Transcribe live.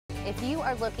If you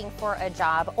are looking for a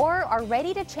job or are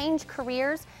ready to change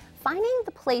careers, finding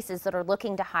the places that are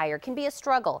looking to hire can be a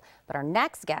struggle, but our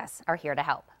next guests are here to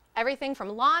help. Everything from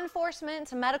law enforcement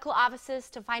to medical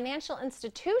offices to financial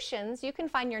institutions, you can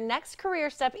find your next career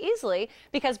step easily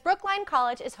because Brookline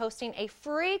College is hosting a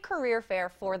free career fair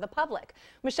for the public.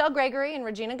 Michelle Gregory and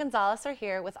Regina Gonzalez are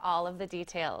here with all of the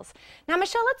details. Now,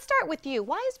 Michelle, let's start with you.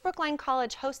 Why is Brookline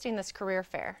College hosting this career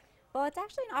fair? Well, it's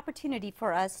actually an opportunity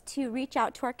for us to reach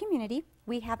out to our community.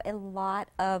 We have a lot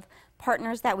of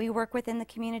partners that we work with in the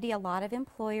community, a lot of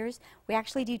employers. We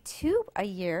actually do 2 a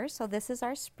year, so this is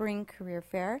our spring career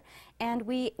fair. And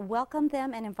we welcome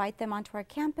them and invite them onto our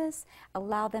campus,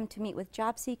 allow them to meet with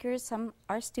job seekers. Some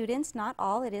are students, not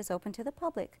all. It is open to the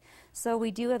public. So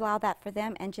we do allow that for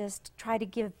them and just try to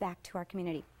give back to our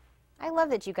community. I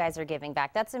love that you guys are giving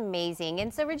back. That's amazing.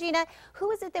 And so, Regina, who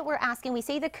is it that we're asking? We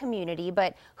say the community,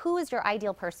 but who is your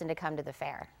ideal person to come to the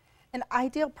fair? An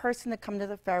ideal person to come to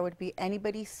the fair would be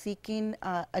anybody seeking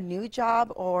a new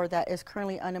job or that is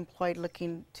currently unemployed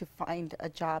looking to find a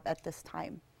job at this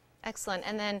time. Excellent.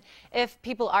 And then if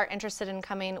people are interested in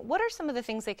coming, what are some of the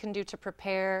things they can do to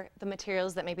prepare the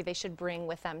materials that maybe they should bring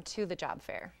with them to the job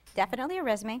fair? Definitely a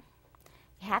resume.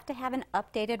 You have to have an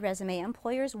updated resume.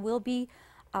 Employers will be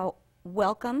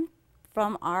welcome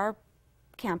from our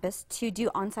campus to do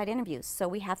on-site interviews. So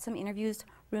we have some interviews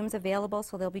rooms available,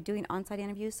 so they'll be doing on-site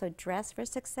interviews. So dress for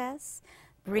success,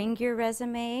 bring your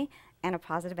resume, and a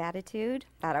positive attitude.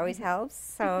 That always helps.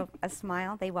 So a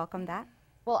smile, they welcome that.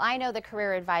 Well, I know the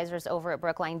career advisors over at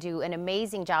Brookline do an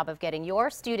amazing job of getting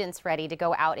your students ready to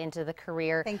go out into the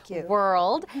career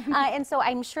world. And so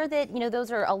I'm sure that, you know,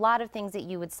 those are a lot of things that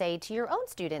you would say to your own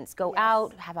students. Go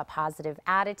out, have a positive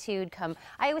attitude, come.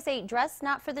 I always say dress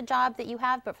not for the job that you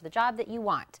have, but for the job that you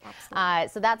want.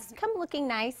 So that's come looking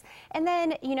nice. And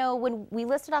then, you know, when we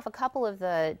listed off a couple of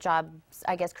the jobs,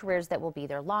 I guess, careers that will be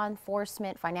there, law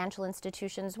enforcement, financial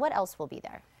institutions, what else will be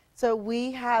there? So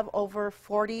we have over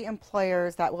 40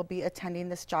 employers that will be attending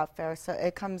this job fair. So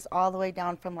it comes all the way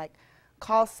down from like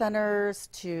call centers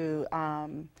to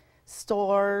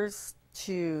stores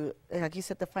to, like you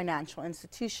said, the financial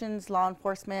institutions, law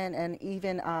enforcement, and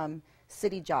even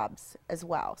city jobs as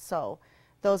well. So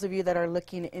those of you that are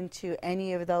looking into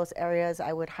any of those areas,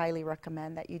 I would highly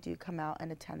recommend that you do come out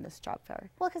and attend this job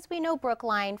fair. Well, because we know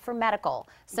Brookline for medical.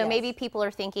 So maybe people are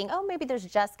thinking, oh, maybe there's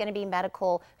just going to be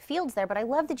medical fields there. But I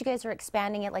love that you guys are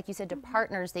expanding it, like you said, to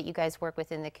partners that you guys work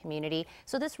with in the community.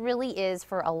 So this really is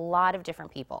for a lot of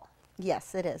different people.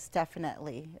 Yes, it is,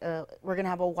 definitely. We're going to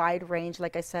have a wide range,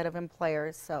 like I said, of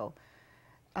employers, so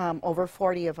over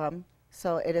 40 of them.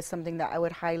 So it is something that I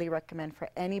would highly recommend for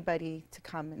anybody to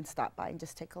come and stop by and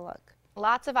just take a look.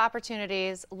 Lots of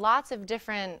opportunities, lots of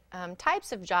different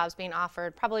types of jobs being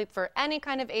offered, probably for any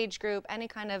kind of age group, any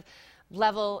kind of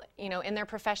level, you know, in their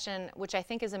profession, which I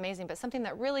think is amazing. But something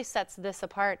that really sets this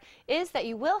apart is that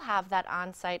you will have that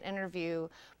on-site interview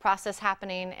process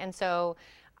happening. And so,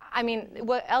 I mean,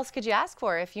 what else could you ask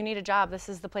for? If you need a job, this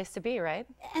is the place to be, right?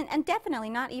 And definitely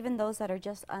not even those that are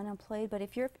just unemployed, but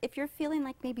if you're feeling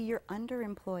like maybe you're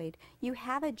underemployed, you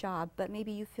have a job, but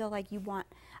maybe you feel like you want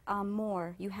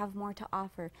more, you have more to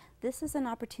offer, this is an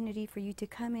opportunity for you to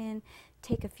come in,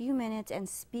 take a few minutes and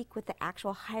speak with the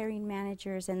actual hiring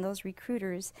managers and those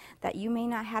recruiters that you may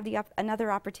not have another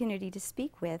opportunity to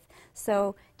speak with.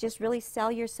 So just really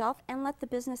sell yourself and let the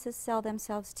businesses sell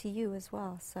themselves to you as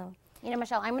well. So. You know,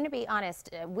 Michelle, I'm going to be honest.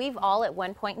 We've all at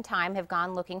one point in time have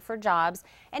gone looking for jobs.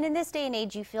 And in this day and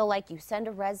age, you feel like you send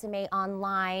a resume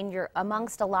online, you're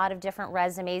amongst a lot of different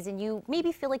resumes, and you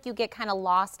maybe feel like you get kind of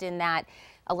lost in that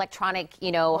electronic,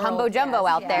 you know, humbo-jumbo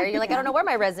out there. You're like, I don't know where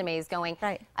my resume is going.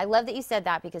 Right. I love that you said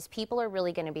that because people are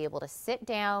really going to be able to sit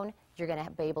down. You're going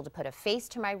to be able to put a face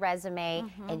to my resume,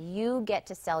 and you get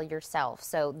to sell yourself.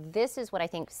 So this is what I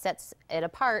think sets it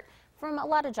apart from a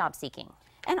lot of job seeking.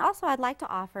 And also I'd like to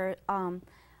offer,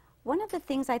 one of the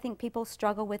things I think people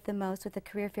struggle with the most with the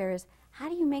career fair is how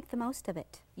do you make the most of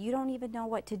it? You don't even know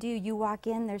what to do. You walk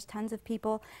in, there's tons of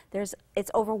people,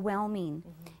 it's overwhelming.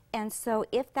 And so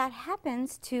if that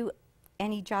happens to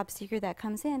any job seeker that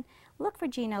comes in, look for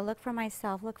Gina, look for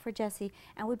myself, look for Jesse,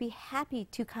 and we'd be happy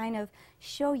to kind of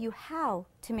show you how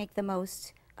to make the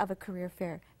most of a career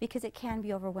fair because it can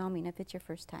be overwhelming if it's your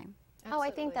first time. Absolutely. Oh,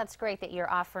 I think that's great that you're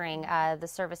offering the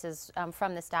services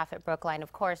from the staff at Brookline.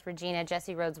 Of course, Regina,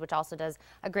 Jesse Rhodes, which also does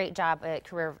a great job at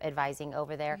career advising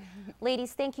over there.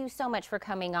 Ladies, thank you so much for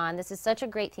coming on. This is such a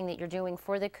great thing that you're doing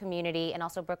for the community, and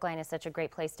also Brookline is such a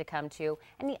great place to come to.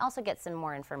 And you also get some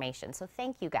more information. So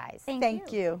thank you guys.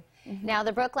 Thank you. Now,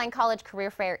 the Brookline College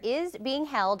Career Fair is being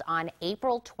held on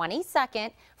April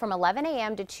 22nd from 11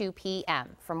 a.m. to 2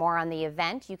 p.m. For more on the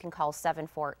event, you can call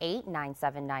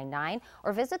 748-9799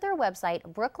 or visit their website,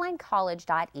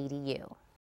 brooklinecollege.edu.